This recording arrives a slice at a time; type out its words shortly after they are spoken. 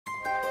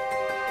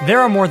There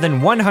are more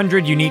than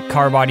 100 unique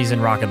car bodies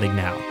in Rocket League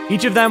now,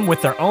 each of them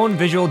with their own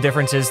visual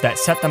differences that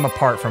set them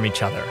apart from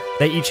each other.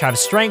 They each have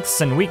strengths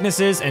and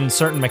weaknesses and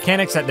certain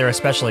mechanics that they're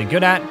especially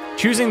good at.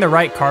 Choosing the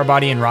right car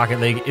body in Rocket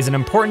League is an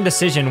important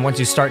decision once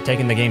you start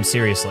taking the game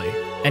seriously.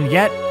 And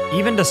yet,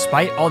 even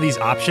despite all these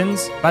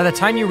options, by the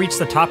time you reach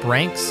the top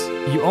ranks,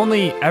 you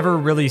only ever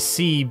really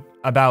see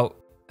about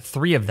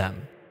 3 of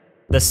them.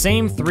 The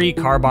same 3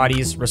 car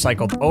bodies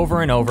recycled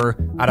over and over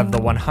out of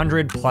the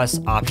 100 plus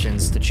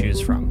options to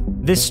choose from.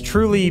 This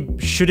truly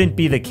shouldn't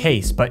be the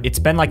case, but it's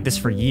been like this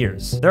for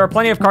years. There are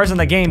plenty of cars in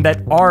the game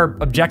that are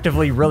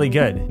objectively really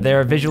good.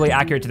 They're visually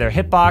accurate to their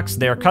hitbox,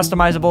 they are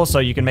customizable so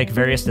you can make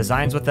various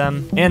designs with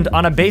them, and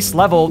on a base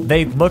level,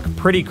 they look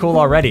pretty cool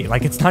already.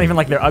 Like, it's not even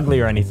like they're ugly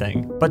or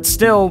anything. But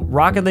still,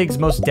 Rocket League's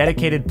most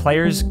dedicated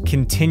players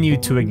continue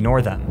to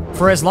ignore them.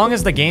 For as long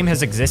as the game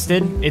has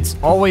existed, it's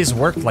always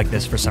worked like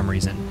this for some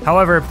reason.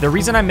 However, the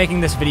reason I'm making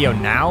this video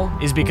now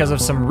is because of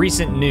some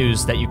recent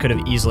news that you could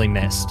have easily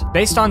missed.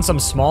 Based on some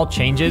small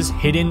changes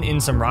hidden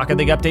in some Rocket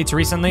League updates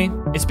recently,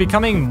 it's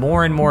becoming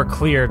more and more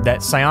clear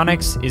that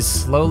Psyonix is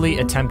slowly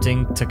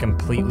attempting to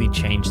completely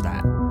change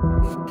that.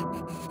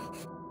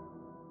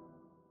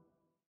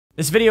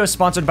 This video is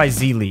sponsored by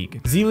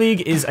Z-League.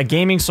 Z-League is a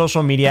gaming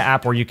social media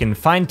app where you can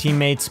find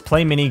teammates,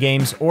 play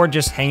mini-games, or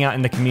just hang out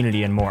in the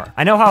community and more.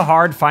 I know how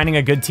hard finding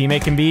a good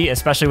teammate can be,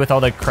 especially with all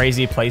the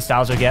crazy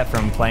playstyles you get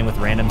from playing with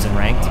randoms and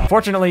ranked.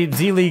 Fortunately,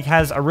 Z-League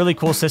has a really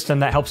cool system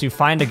that helps you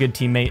find a good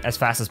teammate as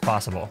fast as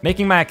possible.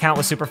 Making my account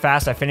was super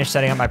fast. I finished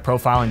setting up my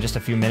profile in just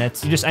a few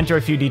minutes. You just enter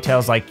a few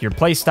details like your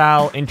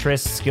playstyle,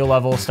 interests, skill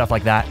level, stuff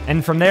like that.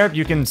 And from there,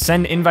 you can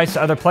send invites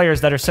to other players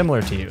that are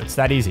similar to you. It's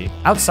that easy.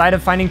 Outside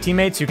of finding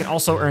teammates, you can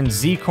also earn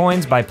Z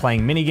coins by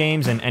playing mini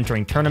games and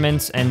entering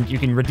tournaments, and you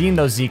can redeem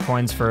those Z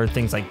coins for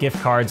things like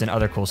gift cards and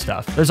other cool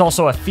stuff. There's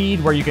also a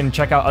feed where you can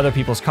check out other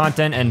people's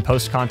content and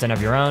post content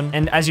of your own.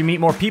 And as you meet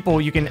more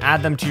people, you can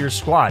add them to your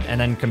squad and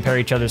then compare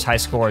each other's high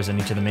scores in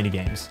each of the mini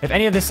games. If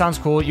any of this sounds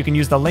cool, you can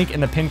use the link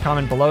in the pinned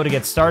comment below to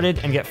get started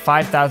and get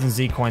 5,000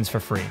 Z coins for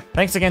free.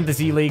 Thanks again to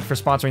Z-League for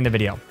sponsoring the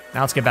video. Now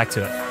let's get back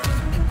to it.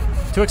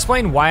 To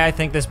explain why I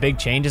think this big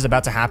change is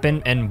about to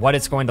happen and what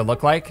it's going to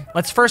look like,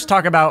 let's first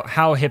talk about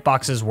how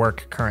hitboxes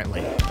work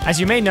currently. As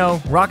you may know,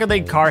 Rocket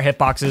League car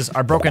hitboxes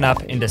are broken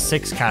up into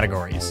 6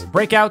 categories: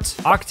 Breakout,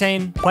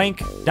 Octane,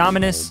 Plank,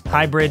 Dominus,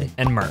 Hybrid,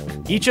 and Merc.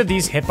 Each of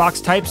these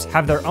hitbox types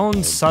have their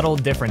own subtle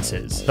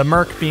differences, the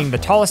Merc being the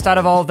tallest out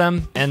of all of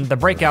them, and the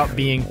Breakout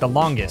being the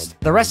longest.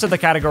 The rest of the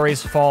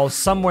categories fall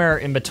somewhere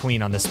in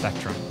between on the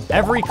spectrum.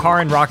 Every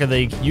car in Rocket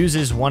League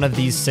uses one of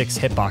these 6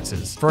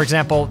 hitboxes. For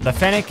example, the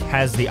Fennec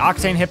has the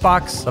Octane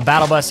hitbox, the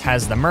Battle Bus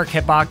has the Merc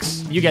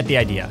hitbox. You get the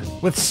idea.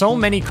 With so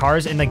many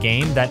cars in the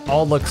game that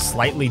all look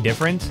slightly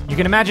different, you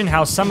can imagine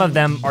how some of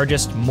them are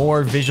just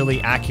more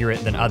visually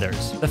accurate than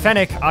others. The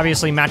Fennec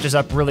obviously matches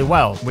up really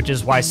well, which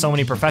is why so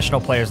many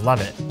professional players love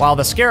it. While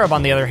the Scarab,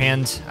 on the other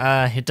hand,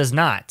 it does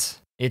not.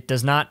 It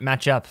does not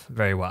match up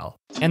very well.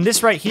 And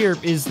this right here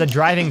is the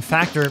driving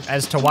factor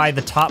as to why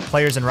the top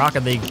players in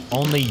Rocket League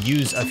only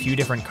use a few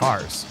different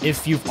cars.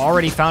 If you've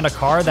already found a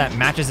car that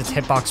matches its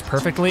hitbox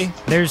perfectly,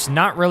 there's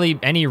not really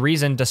any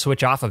reason to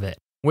switch off of it.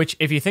 Which,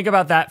 if you think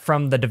about that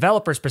from the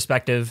developer's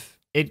perspective,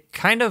 it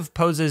kind of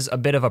poses a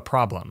bit of a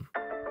problem.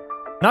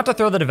 Not to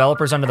throw the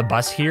developers under the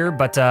bus here,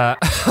 but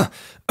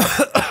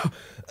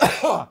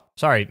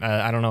sorry,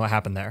 I don't know what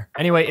happened there.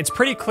 Anyway, it's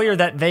pretty clear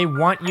that they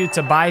want you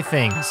to buy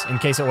things, in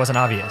case it wasn't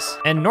obvious.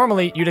 And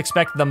normally, you'd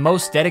expect the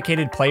most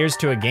dedicated players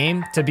to a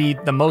game to be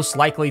the most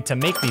likely to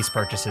make these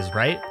purchases,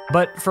 right?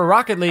 But for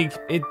Rocket League,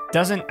 it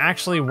doesn't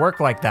actually work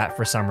like that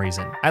for some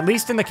reason. At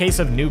least in the case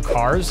of new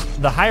cars,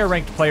 the higher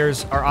ranked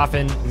players are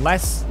often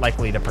less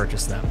likely to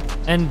purchase them.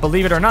 And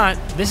believe it or not,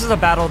 this is a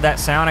battle that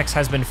Psyonix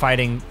has been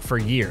fighting for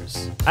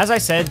years. As I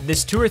said,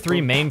 this 2 or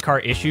 3 main car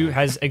issue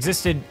has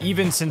existed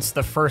even since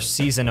the first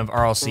season of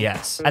RLCS.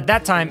 At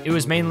that time, it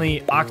was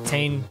mainly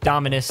Octane,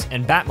 Dominus,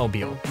 and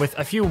Batmobile, with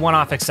a few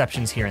one-off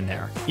exceptions here and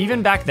there.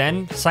 Even back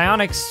then,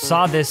 Psyonix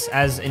saw this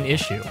as an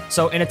issue.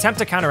 So in an attempt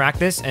to counteract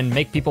this and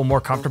make people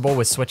more comfortable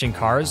with switching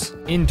cars,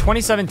 in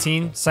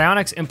 2017,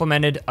 Psyonix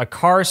implemented a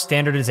car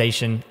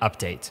standardization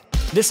update.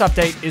 This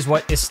update is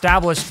what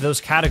established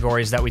those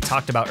categories that we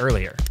talked about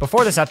earlier.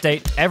 Before this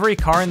update, every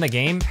car in the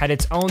game had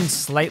its own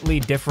slightly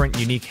different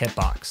unique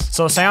hitbox.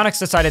 So Psyonix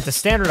decided to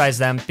standardize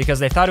them because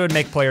they thought it would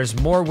make players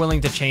more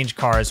willing to change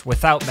cars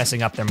without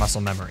messing up their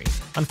muscle memory.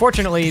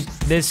 Unfortunately,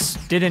 this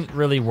didn't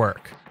really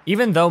work.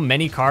 Even though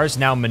many cars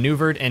now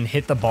maneuvered and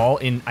hit the ball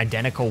in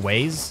identical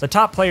ways, the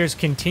top players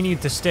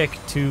continued to stick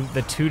to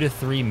the 2 to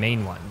 3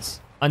 main ones.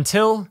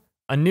 Until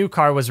a new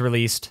car was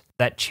released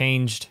that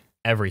changed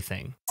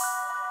everything.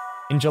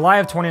 In July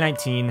of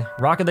 2019,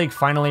 Rocket League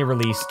finally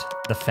released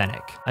the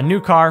Fennec, a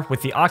new car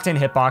with the Octane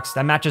hitbox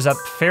that matches up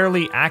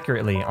fairly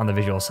accurately on the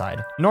visual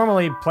side.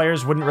 Normally,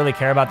 players wouldn't really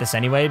care about this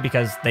anyway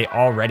because they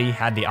already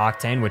had the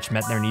Octane, which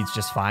met their needs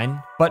just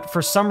fine. But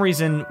for some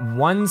reason,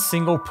 one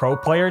single pro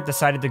player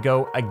decided to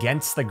go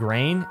against the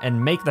grain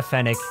and make the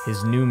Fennec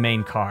his new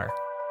main car.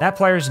 That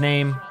player's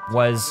name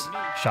was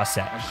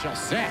Chaussette.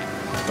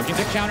 Chaussette looking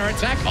to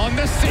counterattack on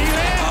the ceiling.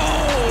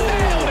 Oh!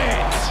 Nailed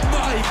it!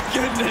 My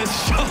goodness,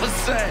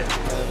 Chaussette.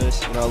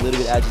 Nervous, a little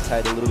bit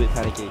agitated, a little bit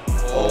panicky.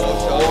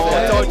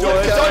 Don't do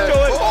it!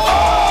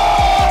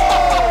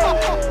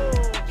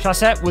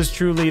 Chaussette was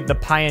truly the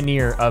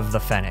pioneer of the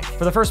Fennec.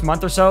 For the first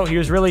month or so, he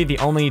was really the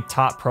only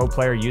top pro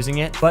player using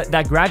it, but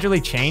that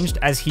gradually changed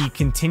as he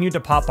continued to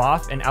pop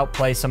off and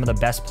outplay some of the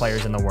best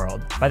players in the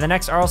world. By the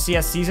next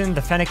RLCS season,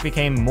 the Fennec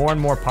became more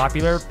and more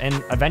popular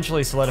and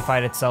eventually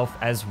solidified itself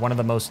as one of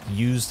the most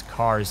used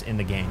cars in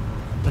the game.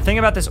 The thing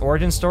about this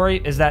origin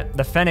story is that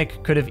the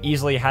Fennec could have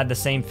easily had the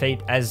same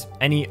fate as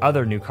any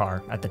other new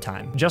car at the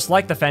time. Just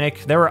like the Fennec,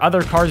 there were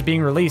other cars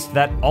being released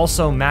that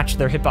also matched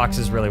their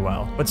hitboxes really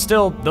well, but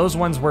still, those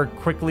ones were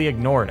quickly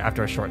ignored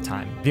after a short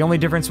time. The only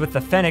difference with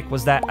the Fennec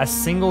was that a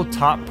single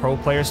top pro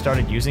player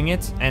started using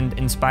it and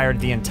inspired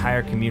the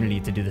entire community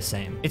to do the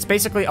same. It's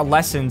basically a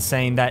lesson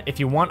saying that if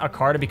you want a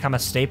car to become a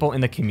staple in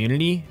the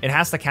community, it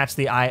has to catch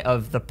the eye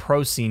of the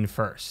pro scene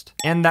first.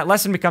 And that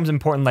lesson becomes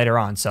important later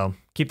on, so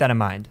keep that in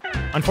mind.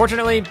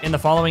 Unfortunately, in the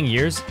following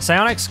years,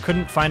 Psyonix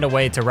couldn't find a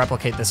way to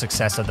replicate the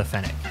success of the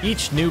Fennec.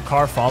 Each new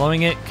car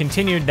following it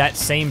continued that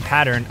same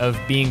pattern of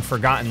being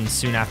forgotten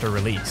soon after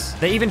release.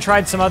 They even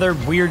tried some other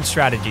weird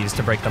strategies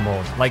to break the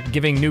mold, like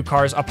giving new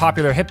cars a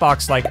popular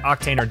hitbox like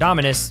Octane or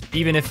Dominus,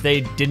 even if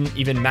they didn't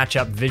even match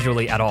up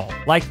visually at all.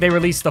 Like they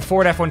released the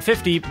Ford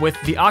F-150 with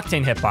the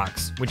Octane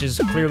hitbox, which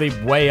is clearly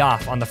way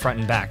off on the front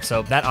and back,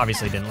 so that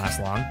obviously didn't last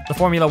long. The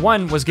Formula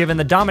 1 was given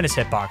the Dominus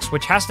hitbox,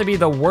 which has to be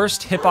the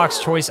worst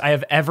hitbox choice I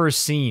have ever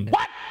seen.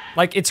 What?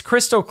 Like, it's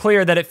crystal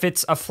clear that it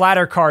fits a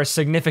flatter car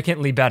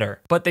significantly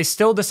better, but they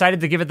still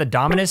decided to give it the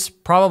Dominus,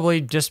 probably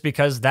just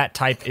because that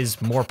type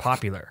is more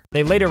popular.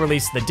 They later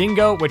released the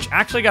Dingo, which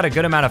actually got a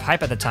good amount of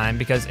hype at the time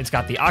because it's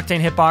got the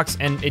Octane hitbox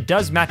and it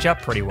does match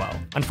up pretty well.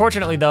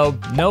 Unfortunately though,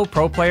 no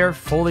pro player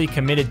fully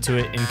committed to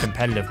it in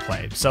competitive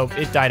play, so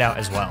it died out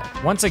as well.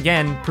 Once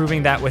again,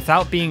 proving that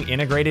without being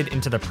integrated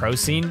into the pro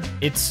scene,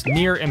 it's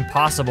near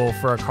impossible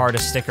for a car to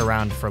stick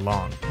around for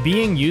long.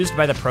 Being used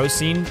by the pro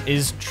scene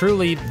is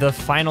truly the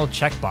final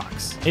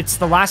checkbox. It's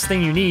the last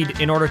thing you need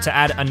in order to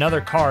add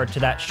another car to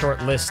that short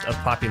list of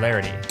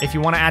popularity. If you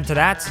want to add to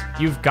that,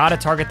 you've got to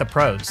target the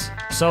pros.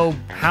 So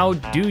how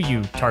do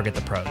you target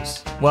the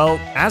pros? Well,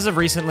 as of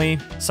recently,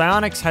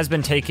 Psyonix has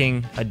been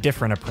taking a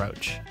different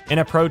approach. An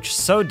approach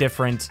so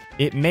different,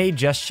 it may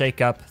just shake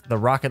up the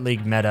Rocket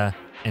League meta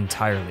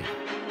entirely.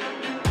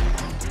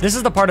 This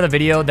is the part of the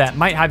video that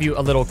might have you a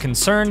little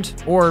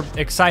concerned or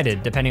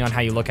excited, depending on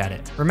how you look at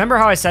it. Remember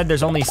how I said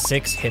there's only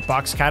 6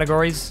 hitbox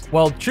categories?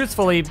 Well,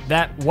 truthfully,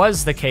 that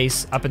was the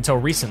case up until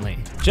recently.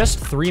 Just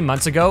 3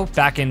 months ago,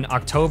 back in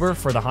October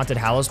for the Haunted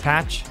Hallows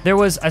patch, there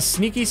was a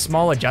sneaky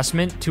small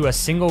adjustment to a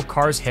single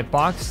car's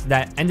hitbox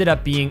that ended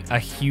up being a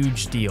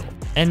huge deal.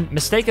 And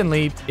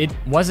mistakenly, it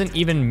wasn't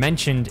even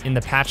mentioned in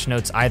the patch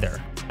notes either.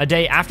 A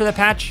day after the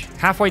patch,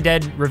 Halfway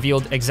Dead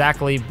revealed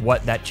exactly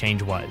what that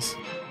change was.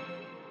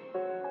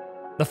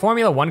 The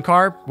Formula 1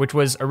 car, which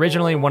was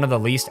originally one of the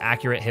least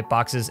accurate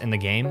hitboxes in the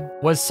game,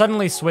 was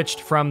suddenly switched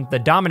from the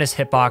Dominus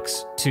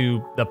hitbox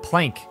to the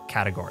Plank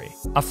category.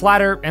 A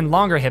flatter and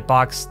longer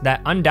hitbox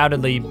that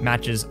undoubtedly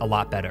matches a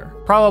lot better.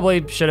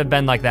 Probably should have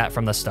been like that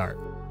from the start.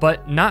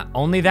 But not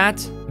only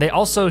that, they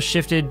also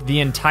shifted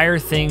the entire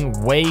thing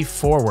way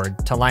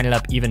forward to line it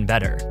up even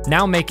better,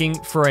 now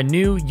making for a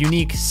new,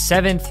 unique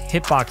 7th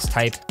hitbox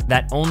type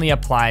that only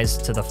applies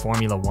to the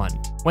Formula 1.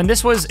 When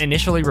this was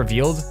initially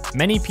revealed,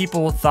 many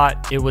people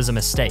thought it was a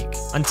mistake,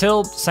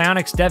 until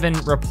Psyonix Devin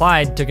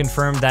replied to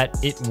confirm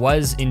that it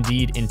was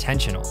indeed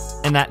intentional,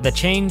 and that the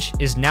change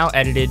is now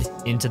edited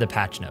into the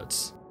patch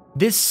notes.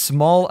 This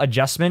small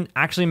adjustment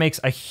actually makes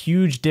a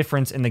huge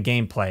difference in the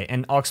gameplay,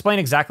 and I'll explain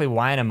exactly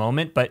why in a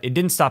moment, but it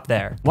didn't stop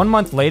there. 1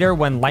 month later,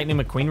 when Lightning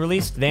McQueen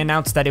released, they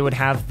announced that it would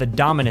have the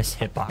Dominus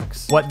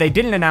hitbox. What they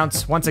didn't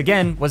announce, once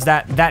again, was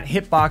that that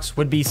hitbox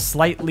would be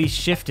slightly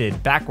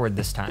shifted backward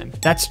this time.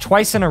 That's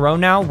twice in a row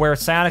now where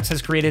Psyonix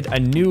has created a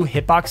new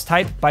hitbox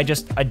type by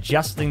just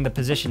adjusting the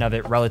position of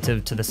it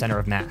relative to the center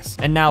of mass.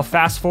 And now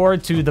fast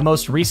forward to the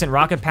most recent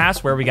Rocket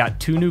Pass where we got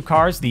 2 new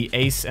cars, the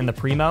Ace and the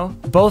Primo.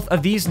 Both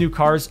of these new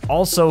cars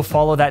also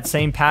follow that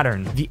same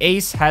pattern. The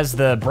Ace has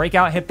the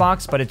breakout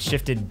hitbox, but it's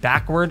shifted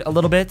backward a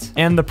little bit,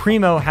 and the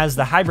Primo has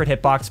the hybrid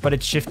hitbox, but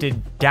it's shifted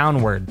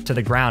downward to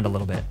the ground a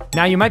little bit.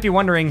 Now you might be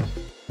wondering,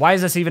 why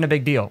is this even a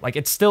big deal? Like,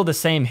 it's still the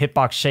same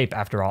hitbox shape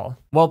after all.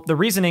 Well, the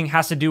reasoning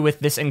has to do with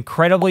this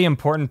incredibly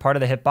important part of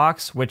the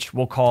hitbox, which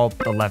we'll call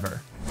the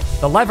lever.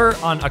 The lever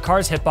on a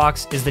car's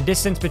hitbox is the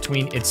distance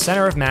between its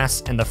center of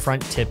mass and the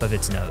front tip of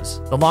its nose.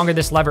 The longer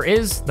this lever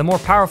is, the more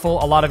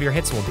powerful a lot of your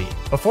hits will be.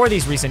 Before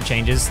these recent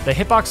changes, the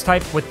hitbox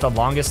type with the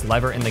longest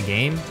lever in the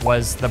game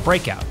was the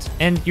breakout.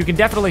 And you can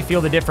definitely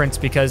feel the difference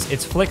because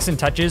its flicks and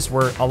touches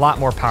were a lot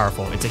more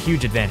powerful. It's a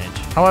huge advantage.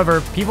 However,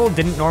 people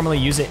didn't normally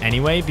use it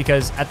anyway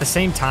because at the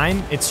same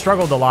time, it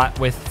struggled a lot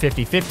with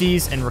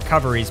 50-50s and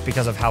recoveries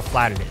because of how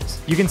flat it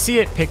is. You can see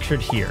it pictured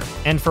here.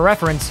 And for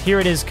reference, here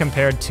it is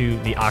compared to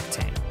the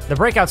Octane. The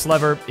Breakouts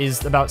lever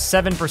is about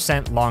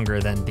 7% longer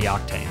than the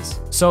Octane's.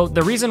 So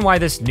the reason why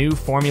this new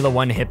Formula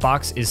 1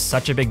 hitbox is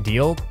such a big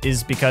deal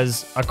is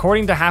because,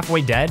 according to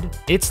Halfway Dead,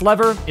 its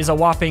lever is a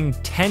whopping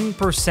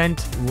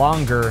 10%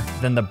 longer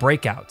than the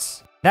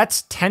Breakouts.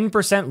 That's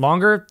 10%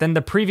 longer than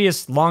the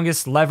previous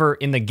longest lever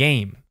in the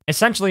game.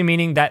 Essentially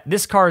meaning that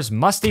this car's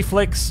musty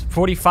flicks,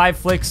 45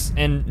 flicks,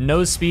 and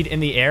nose speed in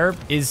the air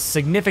is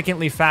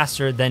significantly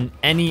faster than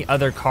any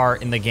other car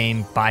in the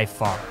game by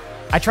far.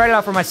 I tried it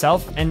out for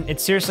myself, and it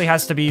seriously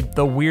has to be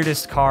the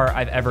weirdest car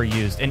I've ever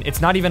used, and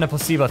it's not even a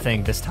placebo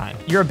thing this time.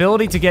 Your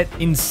ability to get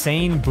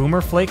insane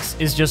boomer flicks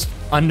is just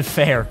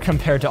unfair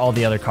compared to all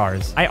the other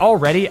cars. I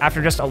already,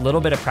 after just a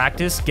little bit of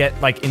practice, get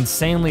like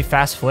insanely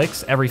fast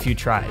flicks every few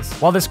tries.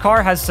 While this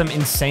car has some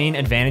insane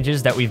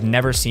advantages that we've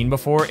never seen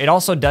before, it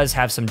also does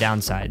have some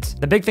downsides.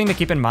 The big thing to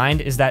keep in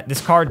mind is that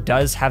this car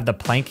does have the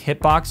plank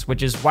hitbox,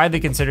 which is widely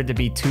considered to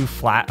be too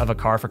flat of a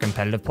car for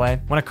competitive play.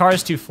 When a car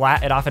is too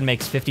flat, it often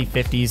makes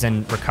 50-50s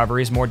and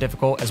recovery is more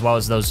difficult, as well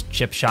as those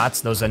chip shots.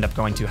 Those end up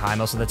going too high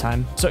most of the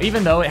time. So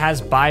even though it has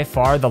by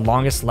far the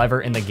longest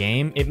lever in the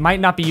game, it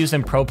might not be used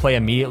in pro play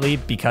immediately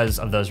because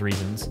of those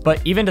reasons.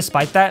 But even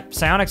despite that,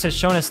 Psyonix has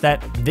shown us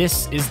that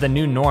this is the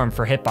new norm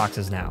for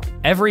hitboxes now.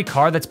 Every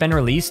car that's been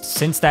released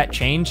since that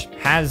change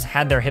has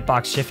had their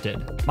hitbox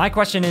shifted. My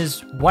question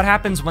is, what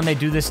happens when they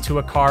do this to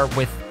a car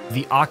with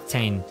the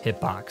Octane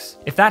hitbox?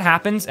 If that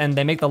happens and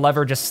they make the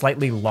lever just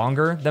slightly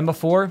longer than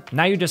before,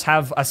 now you just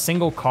have a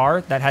single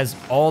car that has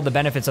all the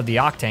benefits of the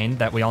Octane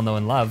that we all know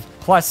and love,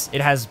 plus it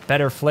has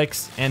better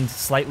flicks and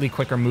slightly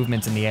quicker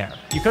movements in the air.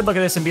 You could look at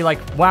this and be like,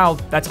 wow,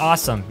 that's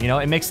awesome. You know,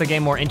 it makes the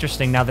game more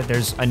interesting now that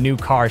there's a new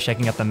car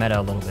shaking up the meta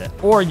a little bit.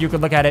 Or you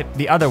could look at it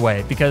the other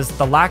way, because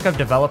the lack of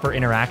developer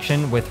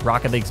interaction with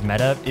Rocket League's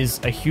meta is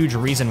a huge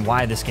reason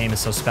why this game is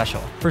so special.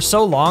 For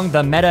so long,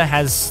 the meta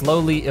has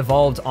slowly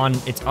evolved on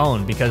its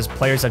own because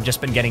players have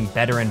just been getting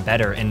better and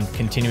better and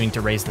continuing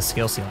to raise the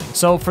skill ceiling.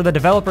 So for the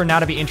developer now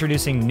to be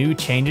introducing new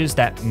changes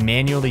that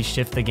manually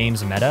shift the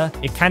game's meta,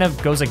 it kind of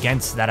goes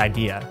against that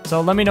idea. So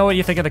let me know what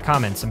you think in the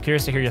comments. I'm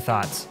curious to hear your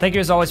thoughts. Thank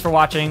you as always for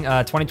watching.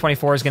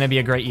 2024 is going to be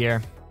a great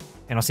year,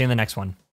 and I'll see you in the next one.